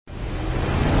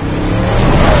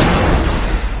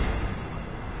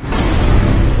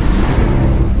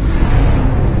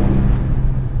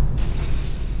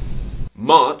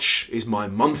March is my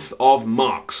month of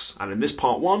Marx, and in this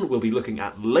part 1 we'll be looking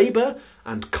at labour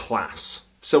and class.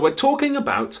 So we're talking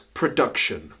about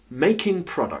production, making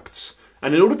products.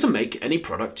 And in order to make any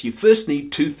product, you first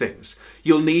need two things.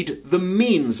 You'll need the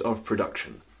means of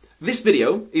production. This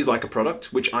video is like a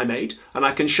product which I made, and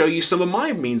I can show you some of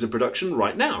my means of production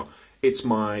right now. It's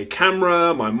my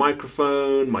camera, my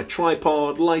microphone, my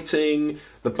tripod, lighting,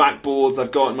 the backboards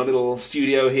I've got in my little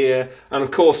studio here, and of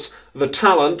course the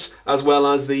talent as well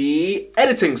as the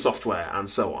editing software and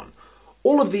so on.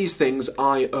 All of these things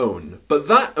I own, but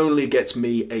that only gets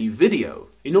me a video.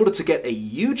 In order to get a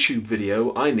YouTube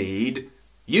video, I need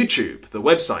YouTube, the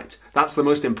website. That's the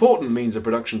most important means of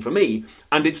production for me,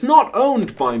 and it's not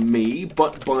owned by me,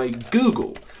 but by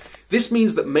Google. This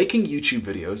means that making YouTube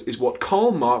videos is what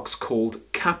Karl Marx called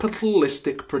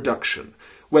capitalistic production,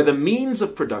 where the means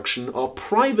of production are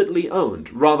privately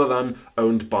owned rather than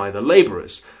owned by the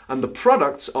labourers, and the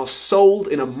products are sold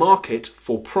in a market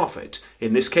for profit.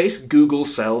 In this case, Google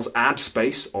sells ad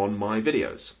space on my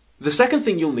videos. The second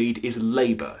thing you'll need is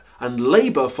labour, and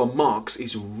labour for Marx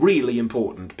is really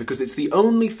important because it's the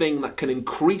only thing that can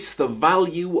increase the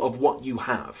value of what you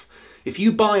have. If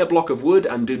you buy a block of wood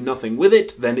and do nothing with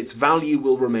it, then its value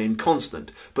will remain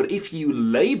constant. But if you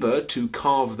labour to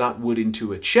carve that wood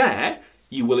into a chair,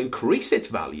 you will increase its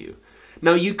value.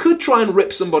 Now you could try and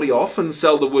rip somebody off and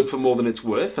sell the wood for more than it's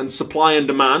worth, and supply and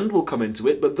demand will come into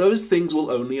it, but those things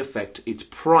will only affect its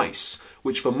price,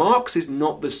 which for Marx is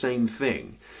not the same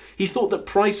thing. He thought that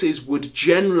prices would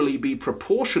generally be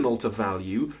proportional to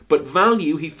value, but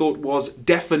value, he thought, was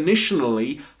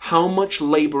definitionally how much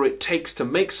labour it takes to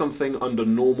make something under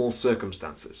normal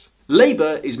circumstances.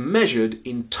 Labour is measured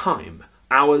in time,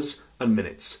 hours and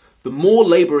minutes. The more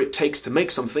labour it takes to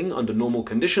make something under normal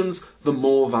conditions, the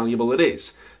more valuable it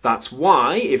is. That's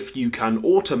why, if you can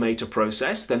automate a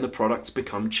process, then the products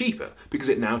become cheaper, because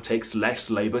it now takes less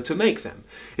labour to make them.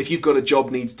 If you've got a job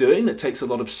needs doing that takes a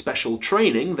lot of special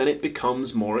training, then it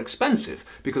becomes more expensive,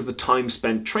 because the time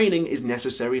spent training is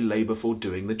necessary labour for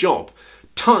doing the job.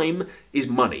 Time is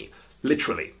money,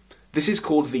 literally. This is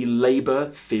called the labour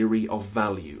theory of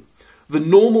value. The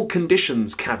normal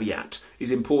conditions caveat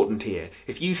is important here.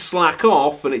 If you slack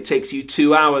off and it takes you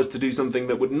 2 hours to do something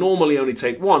that would normally only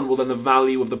take 1, well then the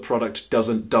value of the product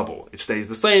doesn't double. It stays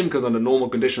the same because under normal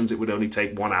conditions it would only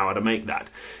take 1 hour to make that.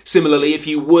 Similarly, if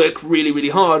you work really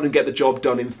hard and get the job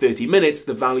done in 30 minutes,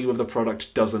 the value of the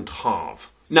product doesn't halve.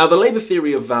 Now, the labour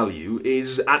theory of value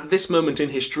is, at this moment in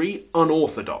history,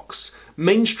 unorthodox.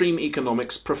 Mainstream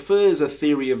economics prefers a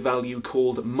theory of value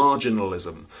called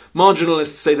marginalism.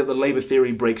 Marginalists say that the labour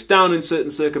theory breaks down in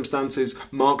certain circumstances.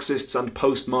 Marxists and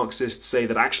post-Marxists say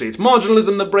that actually it's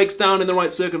marginalism that breaks down in the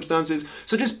right circumstances.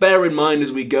 So just bear in mind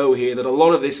as we go here that a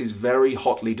lot of this is very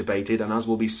hotly debated, and as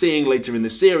we'll be seeing later in the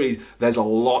series, there's a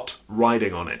lot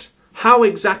riding on it. How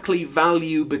exactly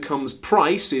value becomes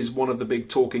price is one of the big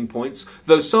talking points,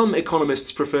 though some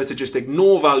economists prefer to just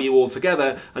ignore value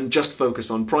altogether and just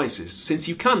focus on prices, since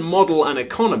you can model an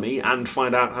economy and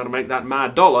find out how to make that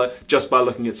mad dollar just by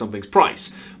looking at something's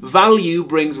price. Value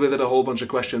brings with it a whole bunch of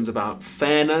questions about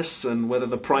fairness and whether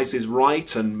the price is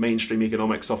right, and mainstream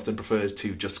economics often prefers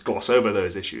to just gloss over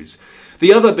those issues.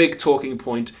 The other big talking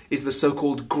point is the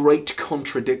so-called great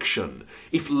contradiction.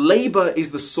 If labour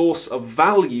is the source of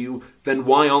value, then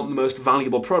why aren't the most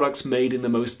valuable products made in the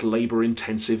most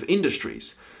labour-intensive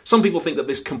industries? Some people think that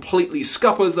this completely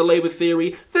scuppers the labour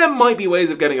theory. There might be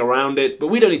ways of getting around it, but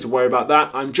we don't need to worry about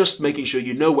that. I'm just making sure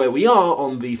you know where we are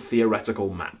on the theoretical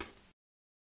map.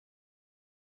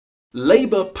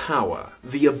 Labour power,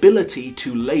 the ability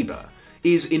to labour,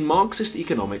 is in Marxist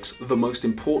economics the most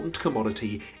important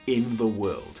commodity in the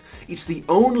world. It's the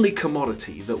only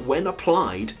commodity that, when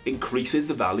applied, increases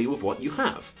the value of what you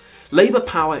have. Labour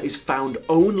power is found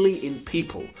only in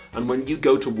people, and when you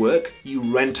go to work, you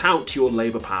rent out your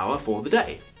labour power for the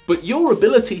day. But your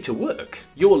ability to work,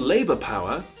 your labour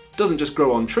power, doesn't just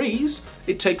grow on trees.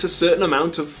 It takes a certain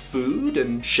amount of food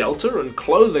and shelter and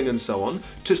clothing and so on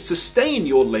to sustain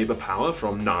your labour power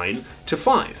from 9 to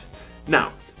 5.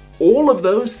 Now, all of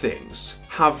those things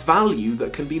have value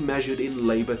that can be measured in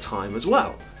labour time as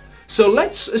well. So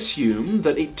let's assume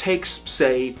that it takes,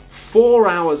 say, 4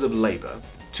 hours of labour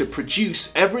to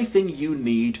produce everything you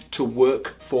need to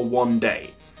work for one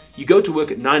day. You go to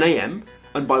work at 9 AM,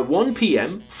 and by 1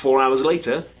 PM, 4 hours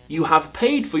later, you have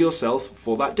paid for yourself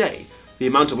for that day. The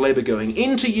amount of labour going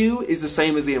into you is the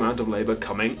same as the amount of labour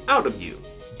coming out of you.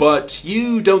 But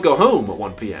you don't go home at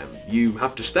 1 PM. You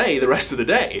have to stay the rest of the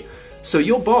day. So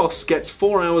your boss gets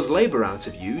 4 hours labour out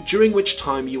of you, during which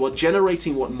time you are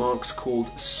generating what Marx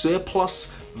called surplus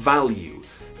value.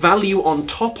 Value on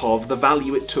top of the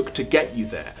value it took to get you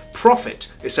there.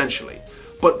 Profit, essentially.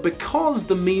 But because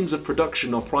the means of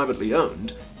production are privately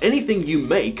owned, anything you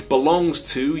make belongs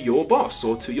to your boss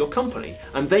or to your company,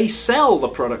 and they sell the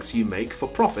products you make for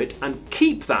profit and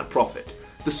keep that profit.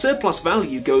 The surplus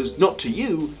value goes not to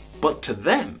you, but to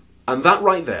them. And that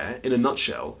right there, in a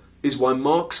nutshell, is why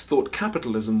Marx thought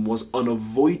capitalism was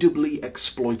unavoidably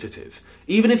exploitative.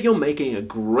 Even if you're making a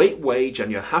great wage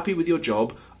and you're happy with your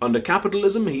job, under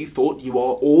capitalism he thought you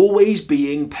are always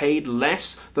being paid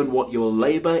less than what your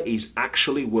labour is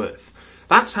actually worth.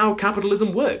 That's how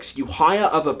capitalism works. You hire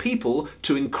other people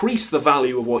to increase the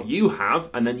value of what you have,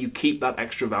 and then you keep that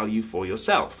extra value for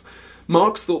yourself.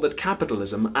 Marx thought that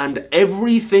capitalism, and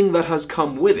everything that has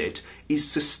come with it, is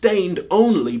sustained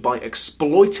only by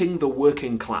exploiting the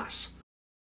working class.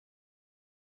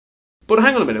 But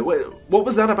hang on a minute, what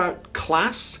was that about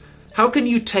class? How can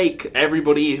you take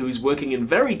everybody who's working in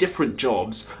very different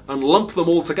jobs and lump them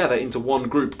all together into one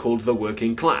group called the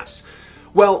working class?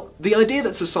 Well, the idea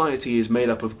that society is made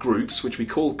up of groups, which we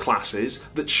call classes,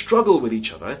 that struggle with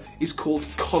each other is called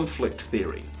conflict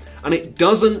theory. And it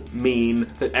doesn't mean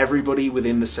that everybody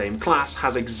within the same class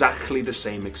has exactly the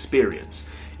same experience.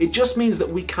 It just means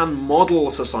that we can model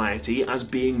society as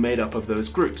being made up of those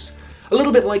groups. A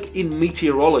little bit like in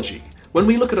meteorology. When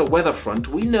we look at a weather front,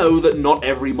 we know that not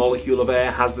every molecule of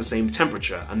air has the same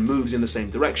temperature and moves in the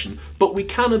same direction, but we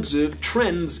can observe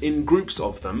trends in groups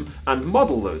of them and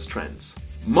model those trends.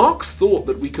 Marx thought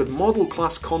that we could model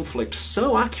class conflict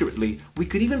so accurately we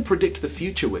could even predict the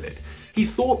future with it. He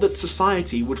thought that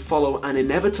society would follow an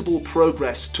inevitable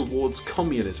progress towards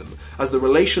communism as the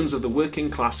relations of the working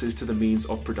classes to the means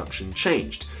of production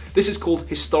changed. This is called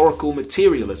historical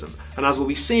materialism, and as we'll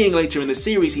be seeing later in the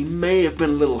series, he may have been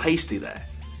a little hasty there.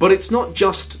 But it's not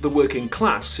just the working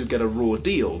class who get a raw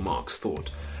deal, Marx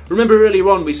thought. Remember earlier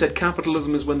on we said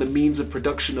capitalism is when the means of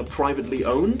production are privately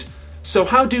owned? So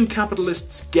how do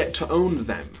capitalists get to own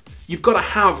them? You've got to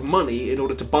have money in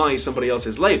order to buy somebody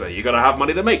else's labour. You've got to have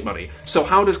money to make money. So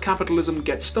how does capitalism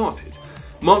get started?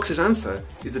 Marx's answer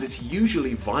is that it's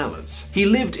usually violence. He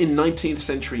lived in 19th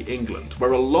century England,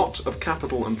 where a lot of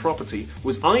capital and property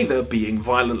was either being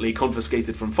violently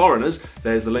confiscated from foreigners,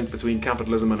 there's the link between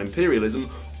capitalism and imperialism,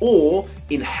 or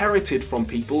inherited from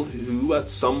people who at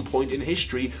some point in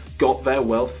history got their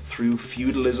wealth through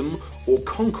feudalism or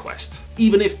conquest.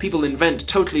 Even if people invent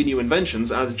totally new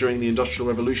inventions, as during the Industrial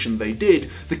Revolution they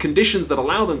did, the conditions that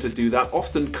allow them to do that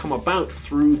often come about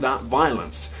through that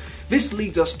violence. This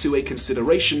leads us to a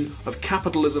consideration of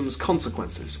capitalism's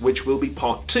consequences, which will be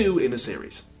part 2 in the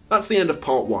series. That's the end of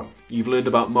part 1. You've learned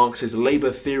about Marx's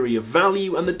labour theory of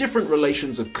value and the different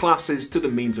relations of classes to the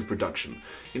means of production.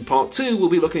 In part 2, we'll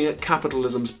be looking at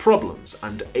capitalism's problems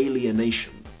and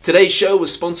alienation. Today's show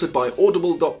was sponsored by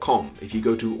Audible.com. If you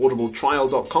go to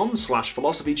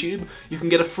audibletrial.com/philosophytube, you can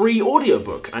get a free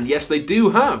audiobook. And yes, they do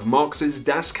have Marx's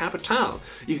Das Kapital.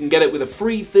 You can get it with a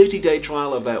free 30-day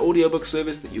trial of their audiobook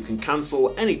service that you can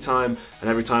cancel anytime.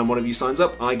 And every time one of you signs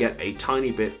up, I get a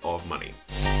tiny bit of money.